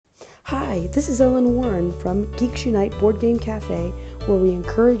Hi, this is Ellen Warren from Geeks Unite Board Game Cafe, where we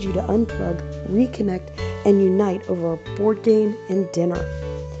encourage you to unplug, reconnect, and unite over a board game and dinner.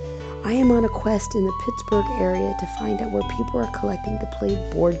 I am on a quest in the Pittsburgh area to find out where people are collecting to play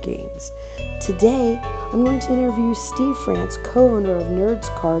board games. Today, I'm going to interview Steve France, co-owner of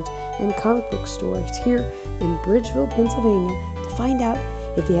Nerds Cards and Comic Book Stores here in Bridgeville, Pennsylvania, to find out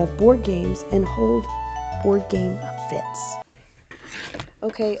if they have board games and hold board game fits.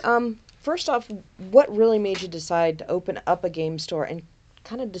 Okay, first off, what really made you decide to open up a game store and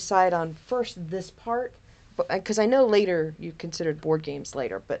kind of decide on first this part? Because I know later you considered board games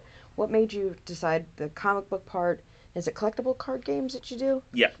later, but what made you decide the comic book part? Is it collectible card games that you do?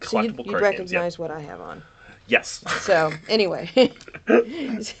 Yeah, So collectible you'd card games. recognize what I have on. Yes. So anyway,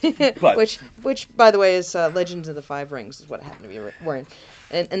 But which by the way is Legends of the Five Rings is what I happen to be wearing.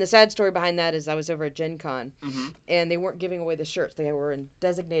 And the sad story behind that is I was over at Gen Con, and they weren't giving away the shirts. They were in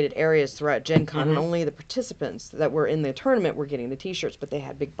designated areas throughout Gen Con, and only the participants that were in the tournament were getting the T-shirts, but they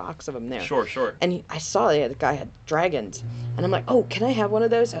had a big box of them there. Sure. And I saw the guy had dragons, and I'm like, oh, can I have one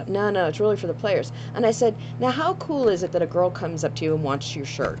of those? No, it's really for the players. And I said, now how cool is it that a girl comes up to you and wants your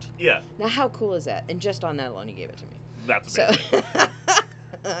shirt? Yeah. Now how cool is that? And just on that alone, he gave it to me. That's amazing.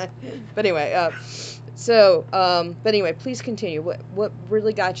 But anyway, but anyway, please continue. What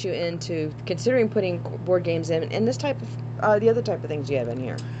really got you into considering putting board games in, and this type of the other type of things you have in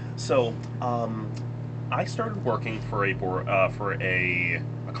here? So, I started working for a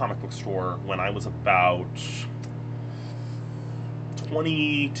comic book store when I was about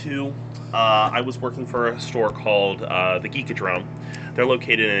 22. I was working for a store called the Geekadrome. They're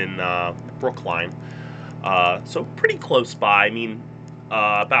located in Brookline, so pretty close by. I mean,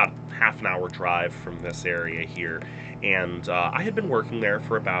 about half an hour drive from this area here, and I had been working there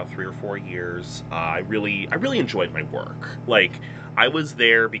for about 3 or 4 years. I really enjoyed my work. Like, I was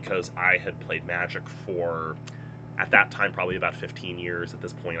there because I had played Magic for, at that time, probably about 15 years. At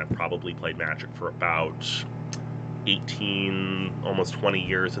this point, I've probably played Magic for about 18, almost 20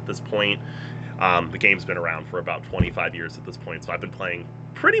 years at this point. The game's been around for about 25 years at this point, so I've been playing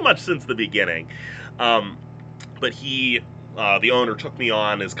pretty much since the beginning. But the owner took me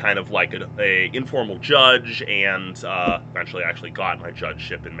on as kind of like a informal judge, and eventually I actually got my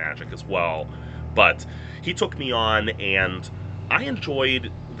judgeship in Magic as well. But he took me on, and I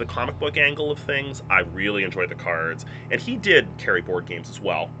enjoyed the comic book angle of things. I really enjoyed the cards, and he did carry board games as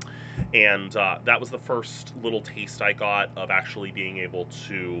well. And that was the first little taste I got of actually being able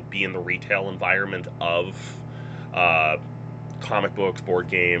to be in the retail environment of comic books, board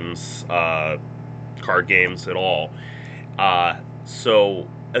games, card games at all. So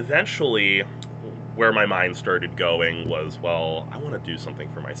eventually, where my mind started going was, well, I want to do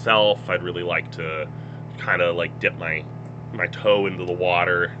something for myself. I'd really like to kind of like dip my toe into the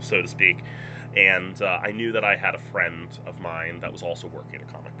water, so to speak. And I knew that I had a friend of mine that was also working at a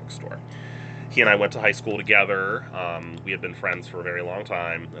comic book store. He and I went to high school together. We had been friends for a very long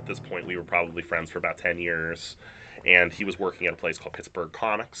time. At this point, we were probably friends for about 10 years. And he was working at a place called Pittsburgh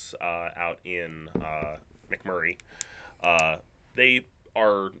Comics out in McMurray. They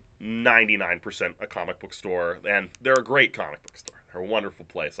are 99% a comic book store, and they're a great comic book store. They're a wonderful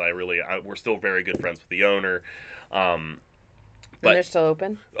place. We're still very good friends with the owner. But they're still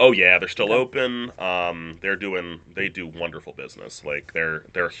open? Oh yeah, they're still open. They do wonderful business. Like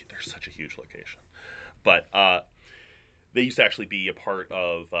they're such a huge location. But they used to actually be a part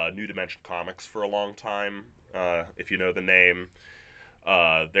of New Dimension Comics for a long time. If you know the name,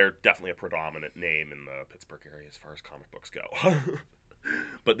 they're definitely a predominant name in the Pittsburgh area as far as comic books go.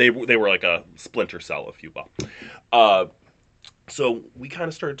 But they were like a splinter cell, if you will. So we kind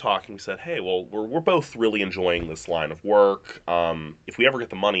of started talking. We said, hey, well, we're both really enjoying this line of work. If we ever get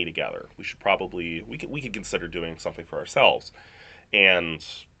the money together, we could consider doing something for ourselves. And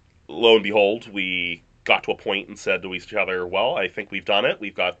lo and behold, we got to a point and said to each other, well, I think we've done it.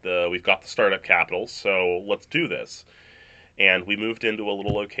 We've got the startup capital, so let's do this. And we moved into a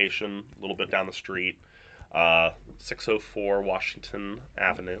little location a little bit down the street, 604 Washington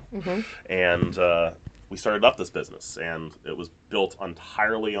Avenue. And we started up this business, and it was built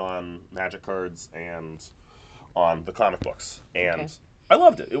entirely on Magic cards and on the comic books. And I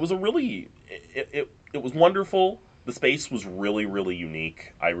loved it. It was it was wonderful. The space was really, really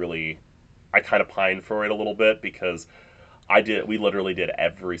unique. I kind of pined for it a little bit because we literally did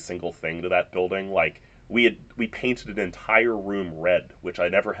every single thing to that building. Like, we painted an entire room red, which I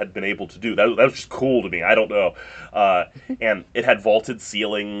never had been able to do. That was just cool to me. I don't know. And it had vaulted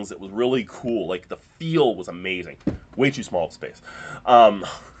ceilings. It was really cool. Like, the feel was amazing. Way too small of space.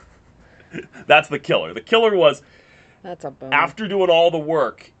 That's the killer. The killer was, that's a bummer. after doing all the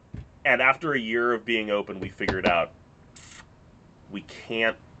work, And after a year of being open, we figured out we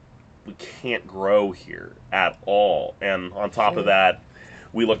can't grow here at all. And on top of Sure. that,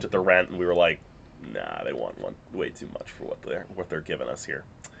 we looked at the rent and we were like, nah, they want way too much for what they're giving us here.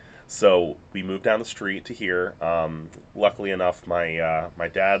 So we moved down the street to here. Luckily enough, my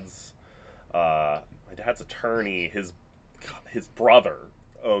dad's attorney, his brother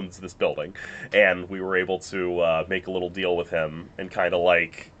owns this building, and we were able to make a little deal with him and kind of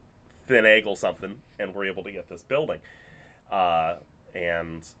like finagle something, and we're able to get this building.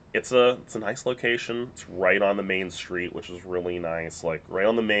 And it's a nice location. It's right on the main street, which is really nice. Like right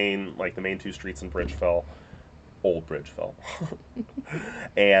on the main two streets in Bridgeville, old Bridgeville.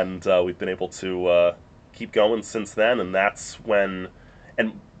 And we've been able to keep going since then. And that's when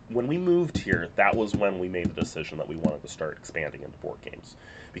we moved here, that was when we made the decision that we wanted to start expanding into board games,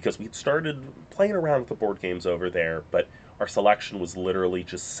 because we'd started playing around with the board games over there, but our selection was literally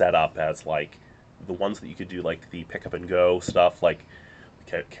just set up as like the ones that you could do, like the pick up and go stuff. Like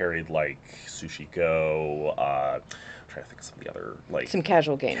we carried like Sushi Go. I'm trying to think of some of the other like some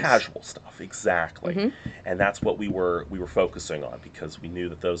casual games, casual stuff. Exactly, and that's what we were focusing on, because we knew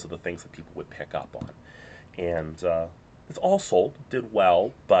that those are the things that people would pick up on, and it's all sold, did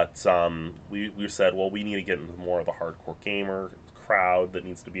well, but we said, well, we need to get into more of a hardcore gamer crowd that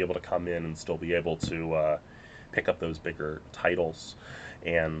needs to be able to come in and still be able to pick up those bigger titles.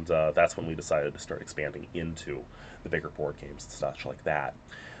 And that's when we decided to start expanding into the bigger board games and such like that.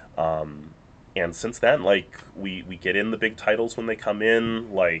 And since then, like, we get in the big titles when they come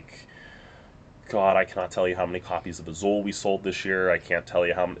in. Like, God, I cannot tell you how many copies of Azul we sold this year. I can't tell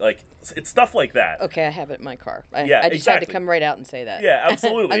you how many. Like, it's stuff like that. Okay, I have it in my car. I just exactly. had to come right out and say that. Yeah,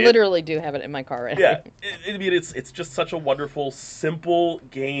 absolutely. I literally do have it in my car right now. I mean, it's just such a wonderful, simple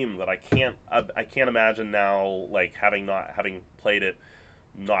game that I can't imagine now, like, having played it,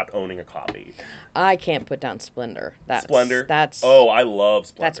 not owning a copy. I can't put down Splendor. Splendor? That's I love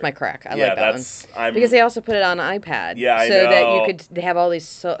Splendor. That's my crack. I like that one. I'm, because they also put it on iPad. Yeah, I so know. that you could have all these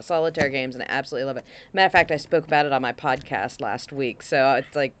solitaire games, and I absolutely love it. Matter of fact, I spoke about it on my podcast last week, so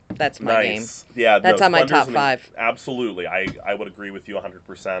it's like, that's my game. Yeah, that's on my top 5. Absolutely. I would agree with you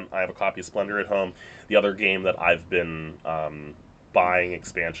 100%. I have a copy of Splendor at home. The other game that I've been buying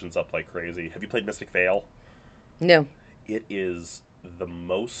expansions up like crazy. Have you played Mystic Vale? No. It is the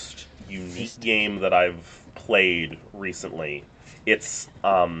most unique game that I've played recently. It's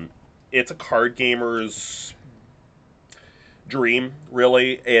a card gamer's dream,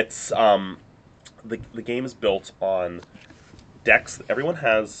 really. It's the game is built on decks. Everyone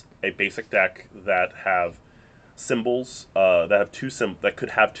has a basic deck that have symbols that could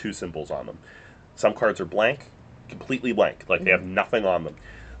have 2 symbols on them. Some cards are blank, completely blank, like they have nothing on them.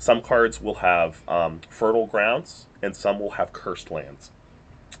 Some cards will have fertile grounds, and some will have cursed lands.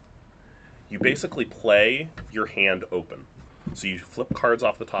 You basically play your hand open. So you flip cards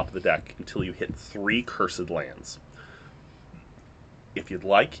off the top of the deck until you hit 3 cursed lands. If you'd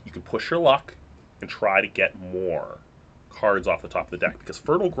like, you can push your luck and try to get more cards off the top of the deck, because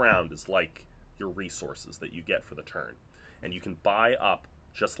fertile ground is like your resources that you get for the turn. And you can buy up,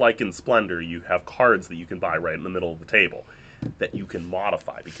 just like in Splendor, you have cards that you can buy right in the middle of the table that you can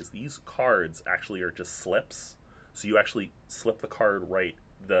modify, because these cards actually are just slips. So you actually slip the card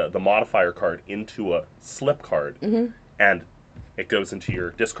the modifier card into a slip card, and it goes into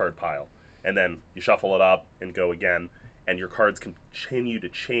your discard pile. And then you shuffle it up and go again, and your cards continue to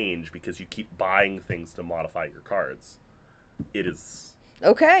change because you keep buying things to modify your cards. It is...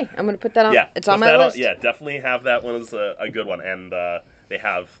 Okay, I'm going to put that on. Yeah, it's on my list. Yeah, definitely have that one as a good one. And they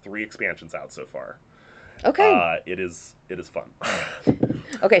have 3 expansions out so far. Okay. It is fun.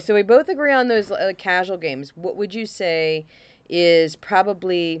 Okay, so we both agree on those casual games. What would you say is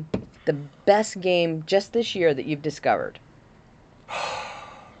probably the best game just this year that you've discovered?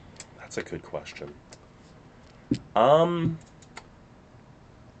 That's a good question.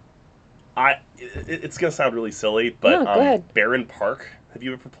 It's gonna sound really silly, but no, go ahead. Barren Park. Have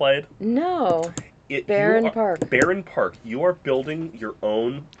you ever played? No. Barren Park. Barren Park. You are building your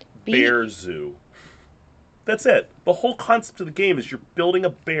own bear zoo. That's it. The whole concept of the game is you're building a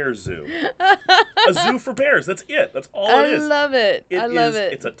bear zoo. A zoo for bears. That's it. That's all it is. I love it. I love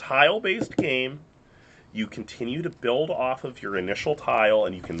it. It's a tile-based game. You continue to build off of your initial tile,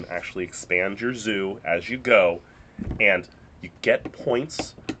 and you can actually expand your zoo as you go. And you get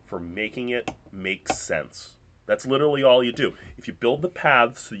points for making it make sense. That's literally all you do. If you build the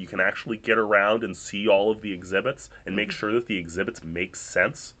paths so you can actually get around and see all of the exhibits and make sure that the exhibits make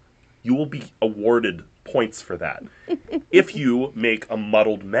sense, you will be awarded points for that. If you make a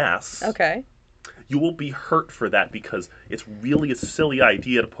muddled mess, okay, You will be hurt for that because it's really a silly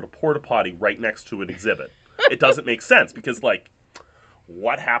idea to put a porta potty right next to an exhibit. It doesn't make sense because, like,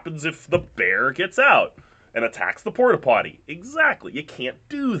 what happens if the bear gets out and attacks the porta potty? Exactly. You can't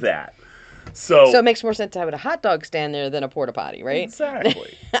do that. So it makes more sense to have a hot dog stand there than a porta potty, right?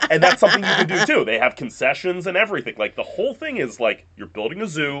 Exactly. And that's something you can do too. They have concessions and everything. Like, the whole thing is like you're building a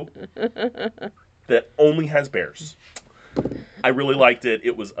zoo that only has bears. I really liked it.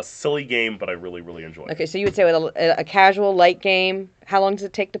 It was a silly game, but I really, really enjoyed it. Okay, so you would say with a casual, light game, how long does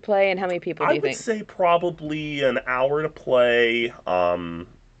it take to play, and how many people do you think? I would say probably an hour to play. I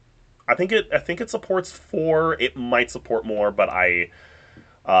think it supports 4. It might support more, but I've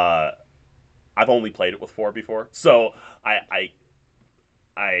only played it with 4 before, so I'm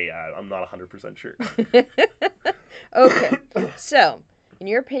not 100% sure. Okay, so in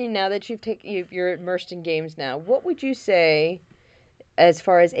your opinion, now that you're immersed in games now, what would you say as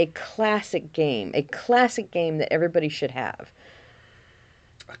far as a classic game that everybody should have?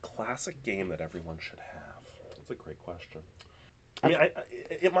 A classic game that everyone should have. That's a great question. I mean,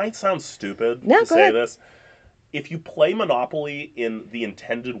 it might sound stupid to say this. If you play Monopoly in the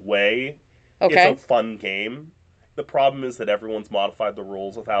intended way, okay, it's a fun game. The problem is that everyone's modified the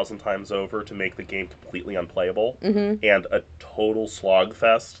rules 1,000 times over to make the game completely unplayable and a total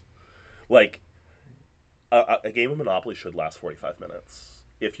slogfest. Like, a game of Monopoly should last 45 minutes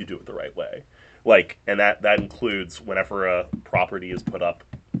if you do it the right way. Like, and that includes whenever a property is put up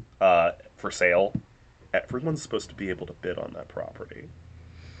for sale, everyone's supposed to be able to bid on that property.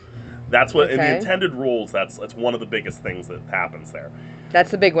 That's what in the intended rules. That's one of the biggest things that happens there.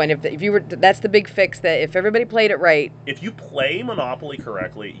 That's the big one. That's the big fix. That if everybody played it right. If you play Monopoly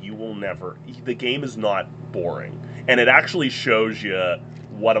correctly, you will never. The game is not boring, and it actually shows you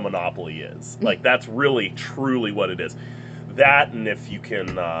what a Monopoly is. Like, that's really truly what it is. That, and if you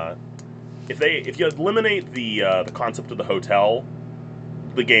can, if you eliminate the concept of the hotel,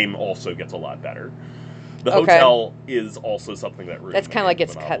 the game also gets a lot better. The hotel is also something that really... That's kind of like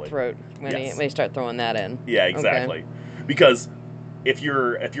it's Monopoly. Cutthroat when they start throwing that in. Yeah, exactly. Okay. Because if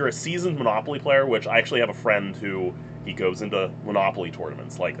you're a seasoned Monopoly player, which I actually have a friend who he goes into Monopoly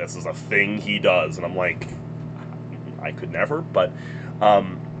tournaments, like, this is a thing he does, and I'm like, I could never, but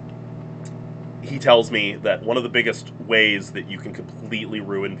he tells me that one of the biggest ways that you can completely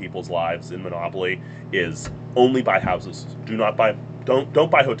ruin people's lives in Monopoly is only buy houses. Don't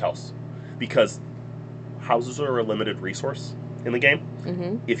buy hotels, because houses are a limited resource in the game.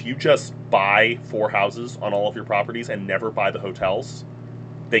 Mm-hmm. If you just buy 4 houses on all of your properties and never buy the hotels,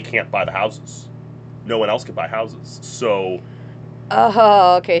 they can't buy the houses. No one else can buy houses. So...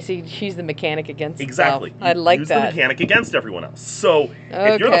 Oh, okay. So she's the mechanic against exactly. Stuff. I like use that. The mechanic against everyone else. So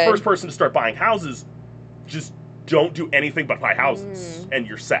if you're the first person to start buying houses, just don't do anything but buy houses, and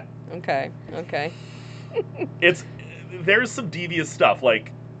you're set. Okay. There's some devious stuff,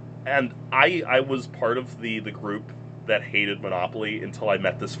 like, and I was part of the group that hated Monopoly until I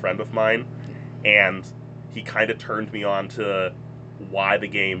met this friend of mine, and he kind of turned me on to why the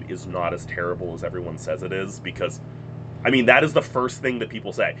game is not as terrible as everyone says it is, because, I mean, that is the first thing that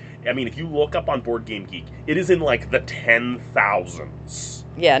people say. I mean, if you look up on Board Game Geek, it is in, like, the 10,000s.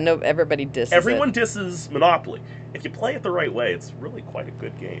 Yeah, no, everybody disses Everyone disses Monopoly. If you play it the right way, it's really quite a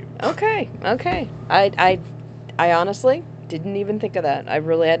good game. Okay. I honestly didn't even think of that. I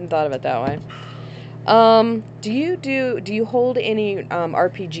really hadn't thought of it that way. Do you hold any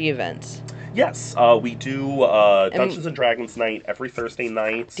RPG events? Yes, we do Dungeons and Dragons night every Thursday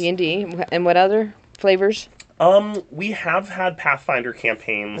night. D&D, and what other flavors? We have had Pathfinder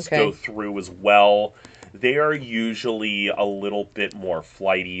campaigns go through as well. They are usually a little bit more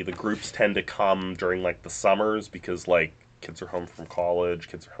flighty. The groups tend to come during, like, the summers because, like, kids are home from college,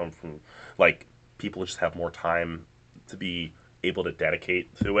 kids are home from, like, people just have more time to be able to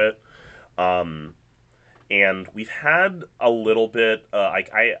dedicate to it. And we've had a little bit,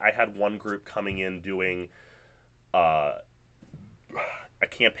 I had one group coming in doing a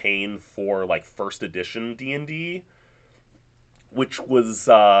campaign for, like, first edition D&D, which was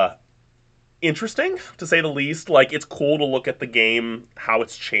interesting, to say the least. Like, it's cool to look at the game, how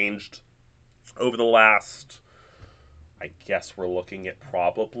it's changed over the last, I guess we're looking at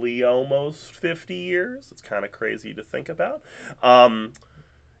probably almost 50 years. It's kind of crazy to think about.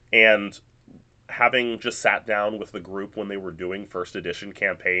 And having just sat down with the group when they were doing first edition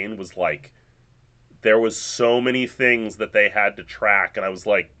campaign was like, there was so many things that they had to track, and I was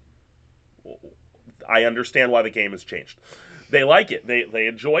like, I understand why the game has changed. They like it. They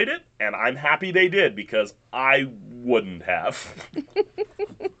enjoyed it, and I'm happy they did, because I wouldn't have.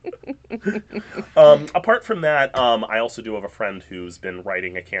 Apart from that, I also do have a friend who's been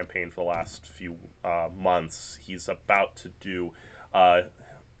writing a campaign for the last few months. He's about to do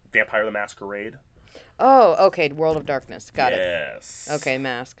Vampire the Masquerade. Oh, okay. World of Darkness. Got it. Yes. Okay,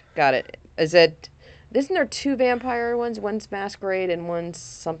 Mask. Got it. Is it? Isn't there two vampire ones? One's Masquerade and one's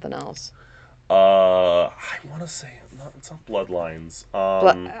something else. I want to say it's not Bloodlines.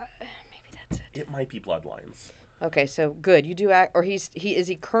 Maybe that's it. It might be Bloodlines. Okay, so good. You do act, or he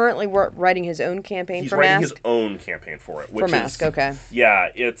currently writing his own campaign He's for writing Mask? his own campaign for it. Which For Mask, is, okay. Yeah,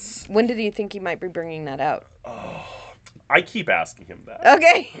 it's. When did you think he might be bringing that out? I keep asking him that.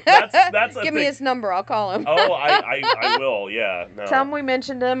 Okay. That's a Give me thing. his number. I'll call him. Oh, I will. Yeah. No. Tell him we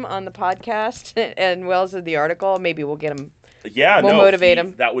mentioned him on the podcast and Wells did the article. Maybe we'll get him. Yeah, We'll motivate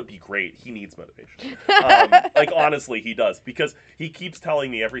him. That would be great. He needs motivation. Honestly, he does. Because he keeps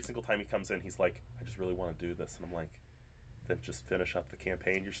telling me every single time he comes in, he's like, I just really want to do this. And I'm like, then just finish up the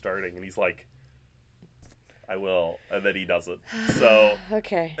campaign you're starting. And he's like, I will. And then he doesn't. So.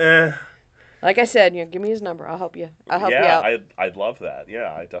 Okay. Like I said, give me his number. I'll help you. I'll help you out. Yeah, I'd love that.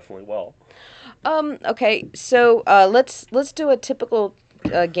 Yeah, I definitely will. Okay, so let's do a typical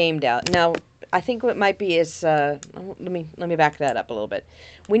gamed out. Now, I think what might be is let me back that up a little bit.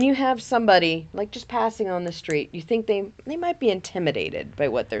 When you have somebody like just passing on the street, you think they might be intimidated by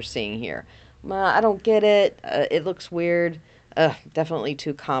what they're seeing here. I don't get it. It looks weird. Definitely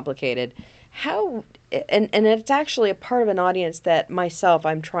too complicated. How and it's actually a part of an audience that myself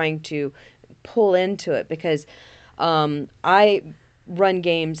I'm trying to pull into it because I run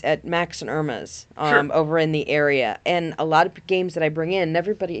games at Max and Irma's Sure. over in the area, and a lot of games that I bring in,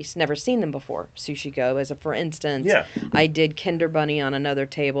 everybody's never seen them before. Sushi Go, as a for instance. Yeah. I did Kinder Bunny on another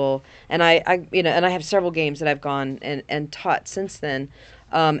table, and I and I have several games that I've gone and taught since then.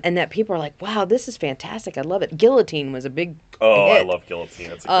 And that people are like, wow, this is fantastic. I love it. Guillotine was a big Oh, hit. I love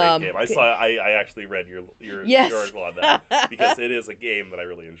Guillotine. It's a great game. I actually read your Yes. article on that because it is a game that I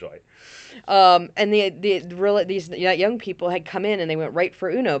really enjoy. And these young people had come in and they went right for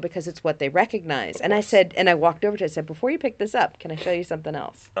Uno because it's what they recognize. And I said, and I walked over to it and said, before you pick this up, can I show you something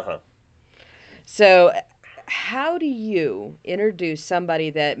else? Uh-huh. So how do you introduce somebody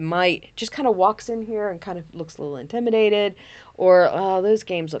that might just kind of walks in here and kind of looks a little intimidated or, oh, those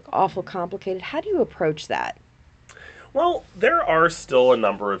games look awful complicated? How do you approach that? Well, there are still a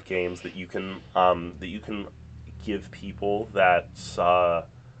number of games that you can give people that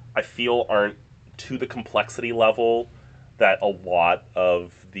I feel aren't to the complexity level that a lot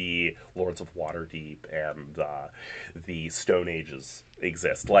of the Lords of Waterdeep and the Stone Ages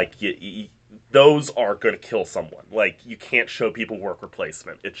exist. Like, those are going to kill someone. Like, you can't show people worker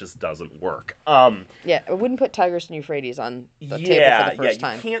placement. It just doesn't work. Yeah, I wouldn't put Tigris and Euphrates on the table for the first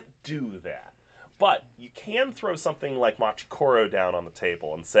time. You can't do that. But you can throw something like Machikoro down on the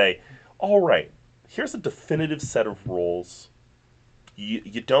table and say, all right, here's a definitive set of rules.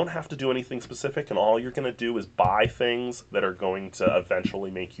 You don't have to do anything specific, and all you're going to do is buy things that are going to eventually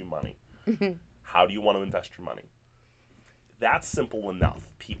make you money. How do you want to invest your money? That's simple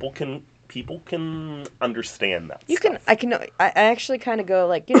enough. People can understand that. I actually kind of go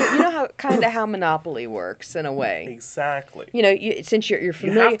like, you know how Monopoly works in a way. Exactly. Since you're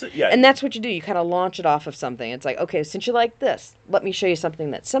familiar, have to, yeah. and that's what you do. You kind of launch it off of something. It's like, okay, since you like this, let me show you something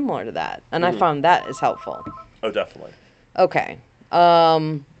that's similar to that, and I found that is helpful. Oh, definitely. Okay,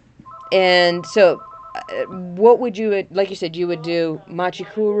 and so, what would you, like you said, you would do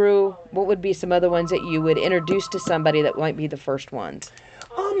Machikuru? What would be some other ones that you would introduce to somebody that might be the first ones?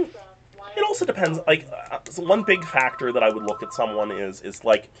 It also depends. Like, so one big factor that I would look at someone is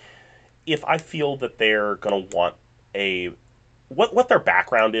like, if I feel that they're gonna want what their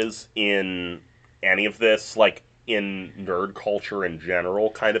background is in any of this, like in nerd culture in general,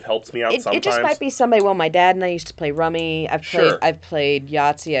 kind of helps me out sometimes. It just might be somebody. Well, my dad and I used to play Rummy. Sure. I've played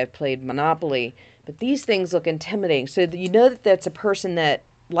Yahtzee. I've played Monopoly. But these things look intimidating. So you know that that's a person that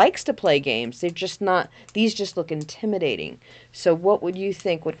likes to play games. They're just not. These just look intimidating. So what would you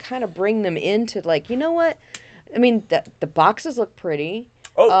think would kind of bring them into like, you know what? I mean, the boxes look pretty.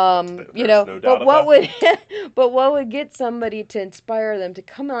 Oh, no doubt but what about that. but what would get somebody to inspire them to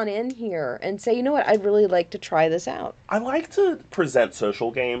come on in here and say, you know what, I'd really like to try this out? I like to present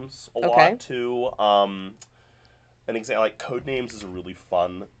social games a Okay. lot too. An example, like Codenames is a really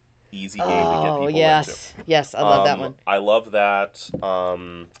fun, easy game to get people yes. into. Yes, I love that one. I love that.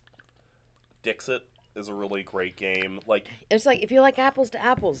 Dixit is a really great game. Like, It's like, if you like apples to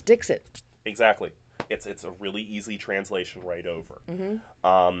apples, Dixit. exactly. It's a really easy translation right over.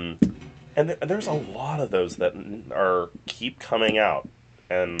 Mm-hmm. And there's a lot of those that keep coming out,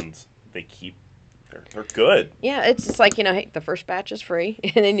 and they keep They're good. Yeah, it's just like, hey, the first batch is free,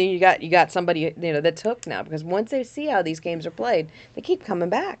 and then you got somebody, that's hooked now, because once they see how these games are played, they keep coming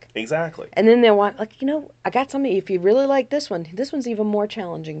back. Exactly. And then they want, like, I got something. If you really like this one's even more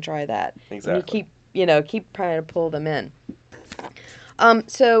challenging. Try that. Exactly. And you keep trying to pull them in.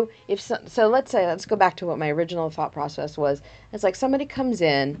 So let's go back to what my original thought process was. It's like somebody comes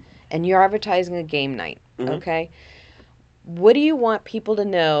in and you're advertising a game night, okay? What do you want people to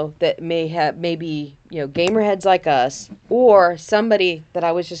know that maybe gamer heads like us, or somebody that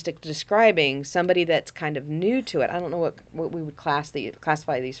I was just describing, somebody that's kind of new to it? I don't know what we would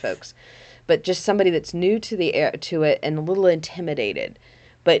classify these folks, but just somebody that's new to it and a little intimidated.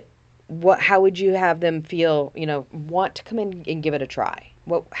 But how would you have them feel, want to come in and give it a try?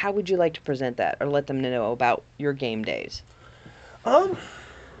 How would you like to present that or let them know about your game days? How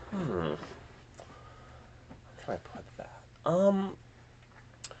can I put that? Well,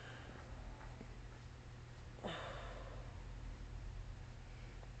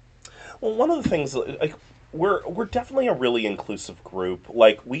 one of the things, like, we're definitely a really inclusive group.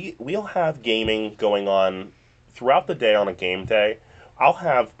 Like, we'll have gaming going on throughout the day on a game day. I'll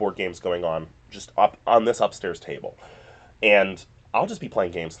have board games going on just up on this upstairs table, and I'll just be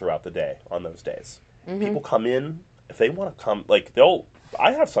playing games throughout the day on those days. People come in if they want to come. Like,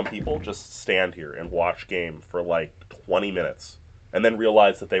 I have some people just stand here and watch game for like 20 minutes, and then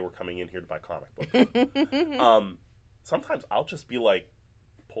realize that they were coming in here to buy comic books. Sometimes I'll just be like,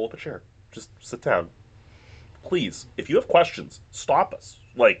 pull up a chair, just sit down. Please, if you have questions, stop us.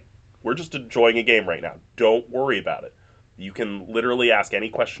 Like, we're just enjoying a game right now. Don't worry about it. You can literally ask any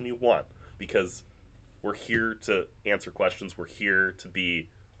question you want, because we're here to answer questions. We're here to be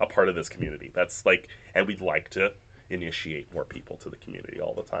a part of this community. That's like, and we'd like to initiate more people to the community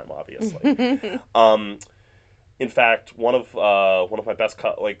all the time, obviously. In fact, one of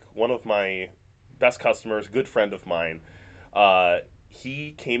my best customers, good friend of mine,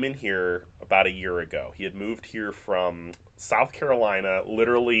 he came in here about a year ago. He had moved here from South Carolina,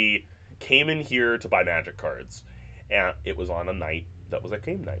 literally came in here to buy Magic cards. And it was on a night that was a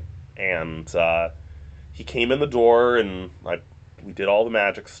game night. And he came in the door, and we did all the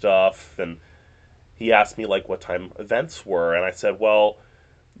Magic stuff, and he asked me, like, what time events were. And I said, well,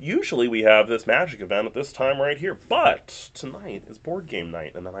 usually we have this Magic event at this time right here, but tonight is board game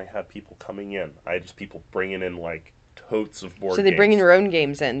night. And then I had people coming in. I had just people bringing in, like, totes of board games. So they bring in their own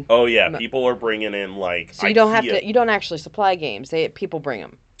games in. Oh, yeah. People are bringing in, like, so you don't have to, you don't actually supply games. People bring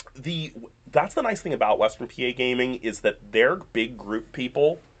them. That's the nice thing about Western PA Gaming, is that they're big group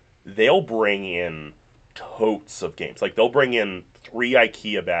people. They'll bring in totes of games. Like, they'll bring in 3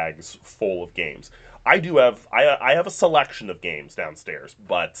 IKEA bags full of games. I have a selection of games downstairs,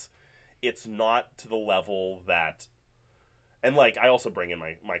 but it's not to the level that... And, like, I also bring in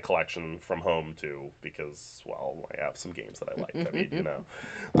my collection from home, too, because, well, I have some games that I like. I mean,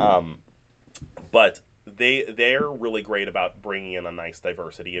 But they're really great about bringing in a nice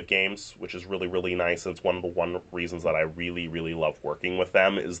diversity of games, which is really, really nice. And it's one of the reasons that I really, really love working with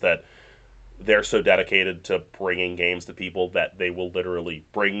them, is that they're so dedicated to bringing games to people that they will literally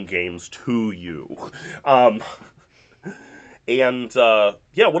bring games to you. One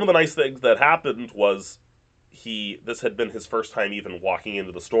of the nice things that happened was this had been his first time even walking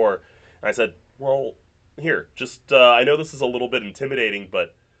into the store. And I said, well, here, just, I know this is a little bit intimidating,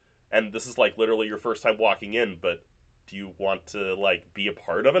 and this is, like, literally your first time walking in, but do you want to, like, be a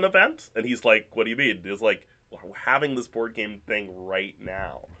part of an event? And he's like, what do you mean? He's like, well, we're having this board game thing right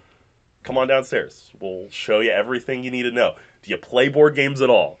now. Come on downstairs. We'll show you everything you need to know. Do you play board games at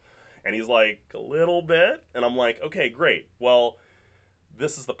all? And he's like, a little bit. And I'm like, okay, great. Well,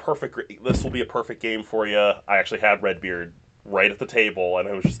 this will be a perfect game for you. I actually had Redbeard right at the table, and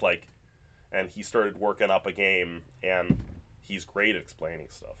I was just like, and he started working up a game, and he's great at explaining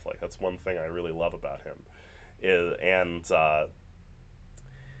stuff. Like, that's one thing I really love about him.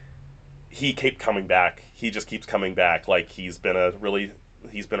 He kept coming back. He just keeps coming back. Like, he's been a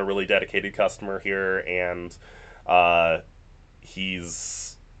really dedicated customer here, and he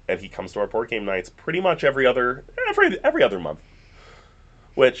comes to our board game nights pretty much every other month.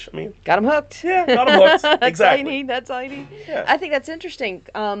 Which, I mean... Got him hooked. Yeah, got him hooked. That's Exactly. That's all you need. Yeah. I think that's interesting.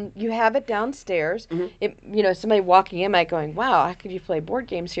 You have it downstairs. Mm-hmm. Somebody walking in might going, wow, how could you play board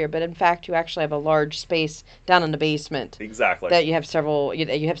games here? But in fact, you actually have a large space down in the basement. Exactly. That you have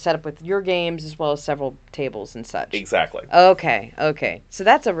you have set up with your games, as well as several tables and such. Exactly. Okay. So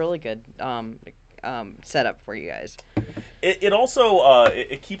that's a really good setup for you guys. It also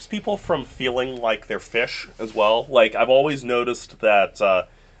it keeps people from feeling like they're fish as well. Like, I've always noticed that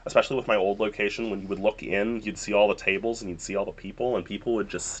especially with my old location, when you would look in, you'd see all the tables and you'd see all the people, and people would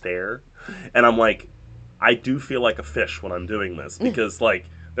just stare. And I'm like, I do feel like a fish when I'm doing this because like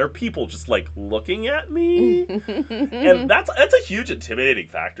there are people just like looking at me, and that's a huge intimidating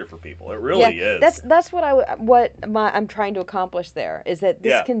factor for people. It really Yeah, is. that's I'm trying to accomplish there is that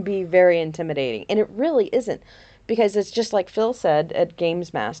this Yeah. can be very intimidating, and it really isn't, because it's just like Phil said at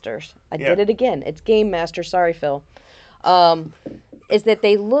Games Masters. I Yeah. did it again. It's Game Master. Sorry, Phil. Um, is that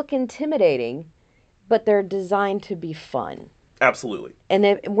they look intimidating, but they're designed to be fun. Absolutely. And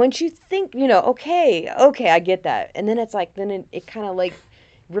then once you think, okay, I get that, and then it's like then it kind of like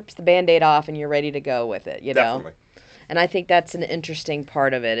rips the Band-Aid off, and you're ready to go with it. Definitely. And I think that's an interesting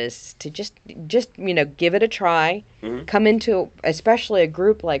part of it is to just give it a try. Mhm. Come into especially a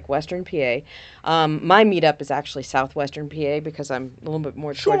group like Western PA. My meetup is actually Southwestern PA because I'm a little bit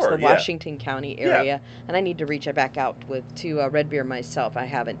more towards Sure, the yeah. Washington County area, and I need to reach back out to Red Beer myself. I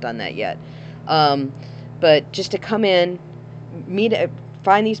haven't done that yet, but just to come in,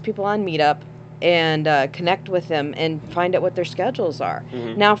 find these people on Meetup, and connect with them and find out what their schedules are.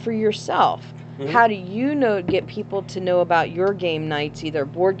 Mhm. Now, for yourself. Mhm. How do you get people to know about your game nights, either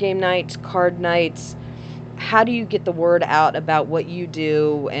board game nights, card nights? How do you get the word out about what you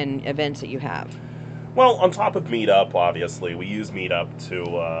do and events that you have? Well, on top of Meetup, obviously, we use Meetup to.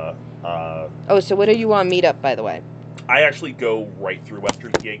 Oh, so what are you on Meetup, by the way? I actually go right through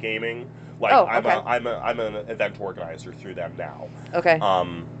Western PA Gaming. Like Oh, I'm okay. I'm an event organizer through them now. Okay.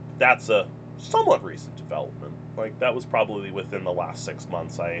 That's a somewhat recent development. Like that was probably within the last 6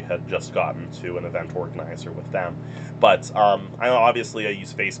 months. I had just gotten to an event organizer with them, but I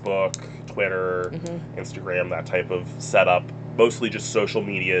use Facebook, Twitter, Instagram, that type of setup. Mostly just social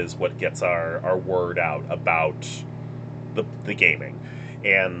media is what gets our word out about the gaming,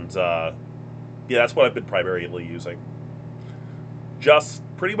 and that's what I've been primarily using. Just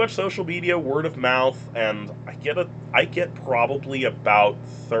pretty much social media, word of mouth, and I get probably about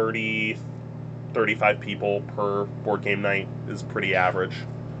 30, 35 people per board game night is pretty average.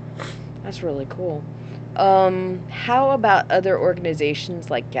 That's really cool. How about other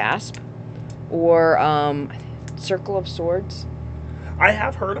organizations like GASP or Circle of Swords? I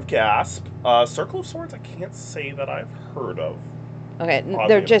have heard of GASP. Circle of Swords, I can't say that I've heard of. Okay,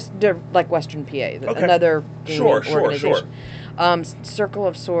 Oddly they're like Western PA, another gaming organization. Sure. Circle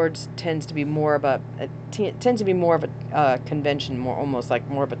of Swords tends to be more of a convention, almost like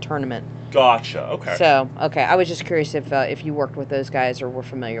more of a tournament. Gotcha. Okay. So, I was just curious if you worked with those guys or were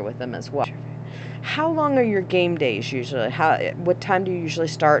familiar with them as well. How long are your game days usually? What time do you usually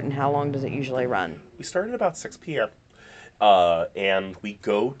start, and how long does it usually run? We start at about 6 p.m. And we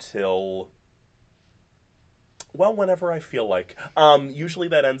go till, well, whenever I feel like. Usually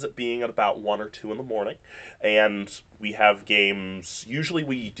that ends up being at about 1 or 2 in the morning. And we have games. Usually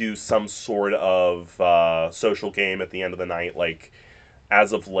we do some sort of social game at the end of the night. Like,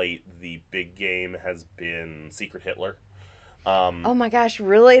 as of late, the big game has been Secret Hitler. Oh my gosh,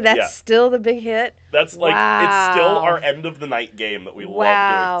 really? That's still the big hit? That's like, it's still our end of the night game that we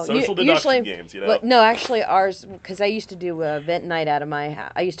love doing. Social deduction games, Well, no, actually ours, because I used to do a event night out of my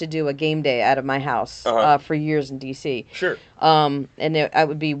house. I used to do a game day out of my house for years in DC. Sure. And I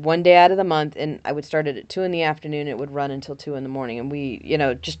would be one day out of the month, and I would start it at 2 in the afternoon. It would run until 2 in the morning, and we,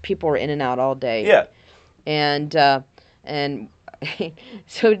 just people were in and out all day. Yeah. And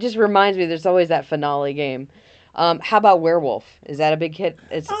so it just reminds me, there's always that finale game. How about Werewolf? Is that a big hit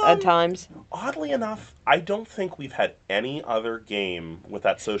at times? Oddly enough, I don't think we've had any other game with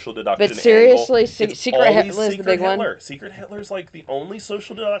that social deduction But seriously, angle. Secret Hitler is the big one? Secret Hitler's like the only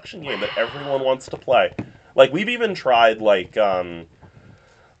social deduction game that everyone wants to play. Like, we've even tried, like, I'm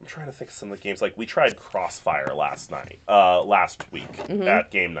trying to think of some of the games. Like, we tried Crossfire last week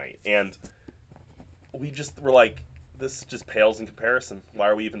at game night. And we just were like, this just pales in comparison. Why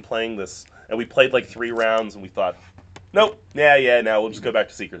are we even playing this? And we played like 3 rounds, and we thought, nope, no, we'll just go back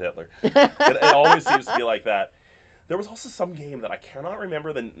to Secret Hitler. It always seems to be like that. There was also some game that I cannot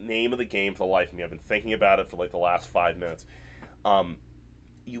remember the name of the game for the life of me. I've been thinking about it for like the last 5 minutes.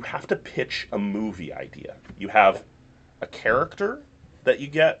 You have to pitch a movie idea. You have a character that you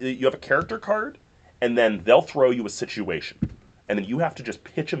get. You have a character card, and then they'll throw you a situation, and then you have to just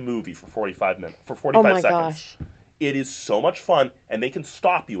pitch a movie for 45 minutes, for 45 seconds. Oh my gosh. It is so much fun, and they can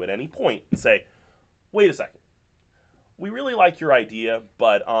stop you at any point and say, wait a second. We really like your idea,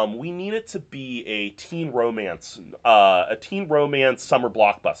 but we need it to be a teen romance summer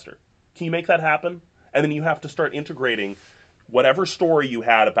blockbuster. Can you make that happen? And then you have to start integrating whatever story you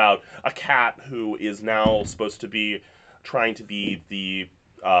had about a cat who is now supposed to be trying to be the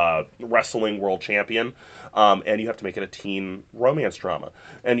wrestling world champion, and you have to make it a teen romance drama,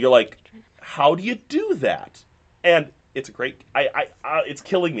 and you're like, how do you do that? And it's a great. It's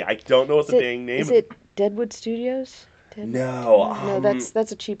killing me. I don't know what the dang name. Is it Deadwood Studios? No. No,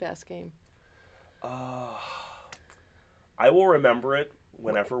 that's a cheap ass game. I will remember it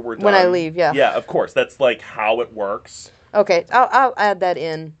whenever we're done. When I leave, yeah. Yeah, of course. That's like how it works. Okay, I'll add that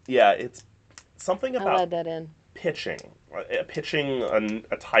in. Yeah, it's something about I'll add that in. pitching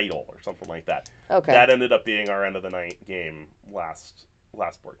a title or something like that. Okay. That ended up being our end of the night game last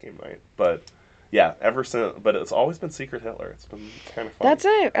board game night. But yeah, ever since. But it's always been Secret Hitler. It's been kind of fun. That's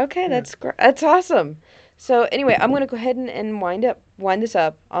it. Okay, that's great. That's awesome. So anyway, I'm going to go ahead and wind this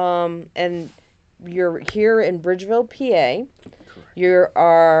up. And you're here in Bridgeville, PA. Correct. Your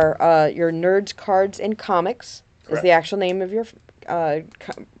Nerds Cards and Comics is the actual name of your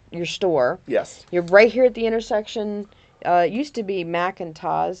store. Yes. You're right here at the intersection. It used to be Mac and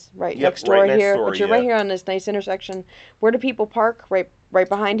Taz next door right next here, door, but you're right here on this nice intersection. Where do people park? Right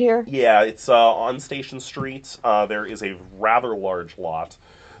behind here? Yeah, it's on Station Street. There is a rather large lot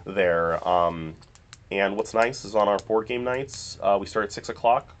there. And what's nice is on our board game nights, we start at 6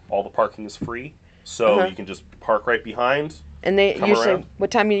 o'clock. All the parking is free. So you can just park right behind. And they come usually, around.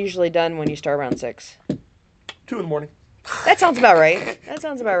 what time are you usually done when you start around 6? 2 in the morning. That sounds about right.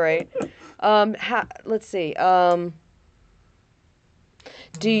 Let's see.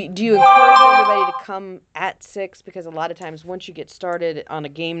 Do you encourage everybody to come at 6? Because a lot of times once you get started on a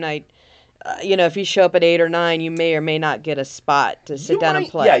game night, if you show up at 8 or 9, you may or may not get a spot to sit down and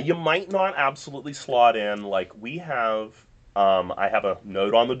play. Yeah, you might not absolutely slot in. Like we have, I have a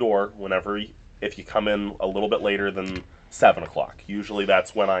note on the door if you come in a little bit later than 7 o'clock. Usually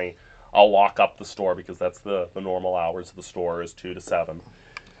that's when I'll lock up the store because that's the normal hours of the store is 2 to 7.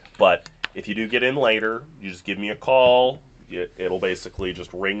 But if you do get in later, you just give me a call. It'll basically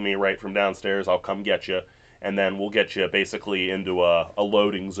just ring me right from downstairs. I'll come get you. And then we'll get you basically into a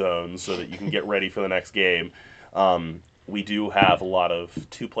loading zone so that you can get ready for the next game. We do have a lot of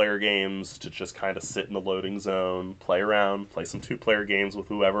 2-player games to just kind of sit in the loading zone, play around, play some 2-player games with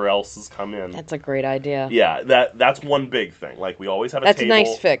whoever else has come in. That's a great idea. Yeah, that's one big thing. Like we always have a table. That's a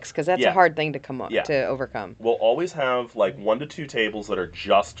nice fix because that's a hard thing to overcome. We'll always have like 1 to 2 tables that are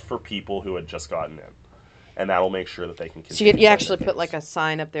just for people who had just gotten in. And that'll make sure that they can continue. So you actually put like a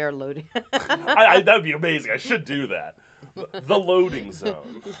sign up there loading. That would be amazing. I should do that. The loading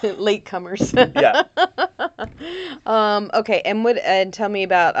zone. Latecomers. Yeah. Okay, and tell me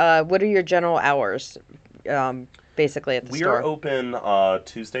about what are your general hours, basically at the store? We are open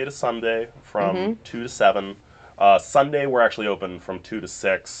Tuesday to Sunday from 2 to 7. Sunday we're actually open from 2 to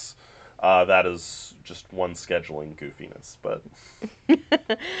 6. That is just one scheduling goofiness, but...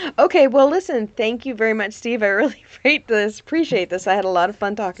 Okay, well, listen, thank you very much, Steve. I really appreciate this. I had a lot of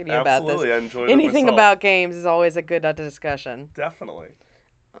fun talking to you about this. Absolutely, I enjoyed it Anything myself. about games is always a good discussion. Definitely.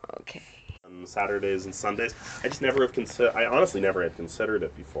 Okay. On Saturdays and Sundays, I honestly never had considered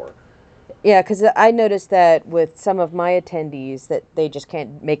it before. Yeah, because I noticed that with some of my attendees that they just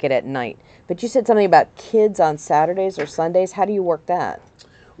can't make it at night. But you said something about kids on Saturdays or Sundays. How do you work that?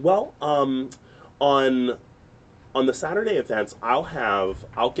 Well, on the Saturday events,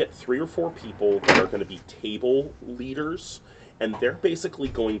 I'll get 3 or 4 people that are going to be table leaders, and they're basically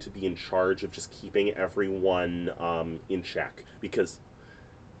going to be in charge of just keeping everyone in check because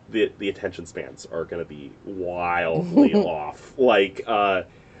the attention spans are going to be wildly off. Like,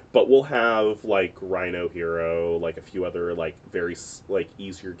 but we'll have like Rhino Hero, like a few other like very like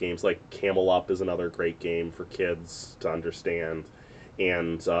easier games. Like Camel Up is another great game for kids to understand.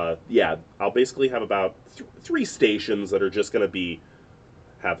 And I'll basically have about 3 stations that are just going to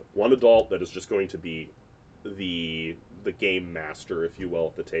have one adult that is just going to be the game master, if you will,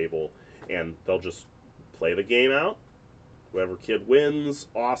 at the table, and they'll just play the game out. Whoever kid wins,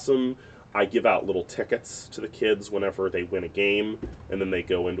 awesome. I give out little tickets to the kids whenever they win a game, and then they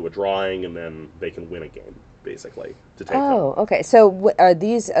go into a drawing, and then they can win a game, basically, to take home. Okay. So are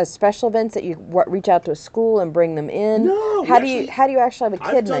these special events that you reach out to a school and bring them in? No. How do you actually have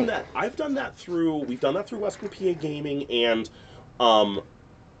a kid night? We've done that through Western PA Gaming, and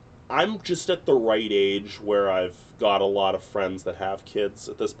I'm just at the right age where I've got a lot of friends that have kids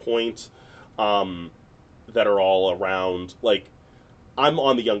at this point that are all around. Like, I'm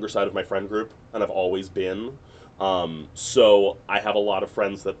on the younger side of my friend group, and I've always been. So I have a lot of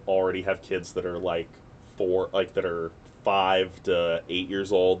friends that already have kids that are that are 5 to 8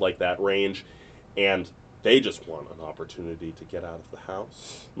 years old, like that range, and they just want an opportunity to get out of the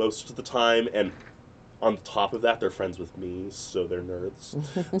house most of the time. And on top of that, they're friends with me, so they're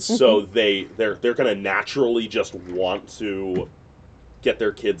nerds. So they're gonna naturally just want to get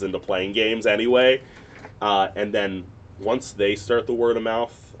their kids into playing games anyway. And then once they start the word of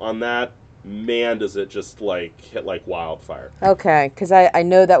mouth on that, man, does it just like hit like wildfire. Okay, because I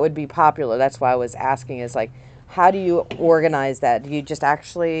know that would be popular. That's why I was asking. Is like, how do you organize that? Do you just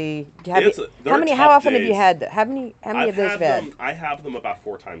actually how often have you had how many of those have you had? I have them about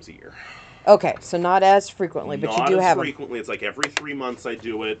 4 times a year. Okay, so not as frequently, but you do have Not as frequently. It's like every 3 months I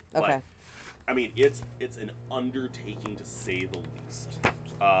do it. Okay. But, I mean, it's an undertaking to say the least.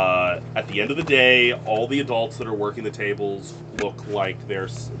 At the end of the day, all the adults that are working the tables look like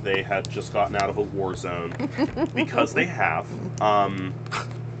they had just gotten out of a war zone because they have.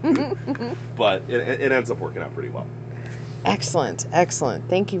 But it ends up working out pretty well. Excellent, excellent.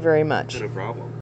 Thank you very much. No problem.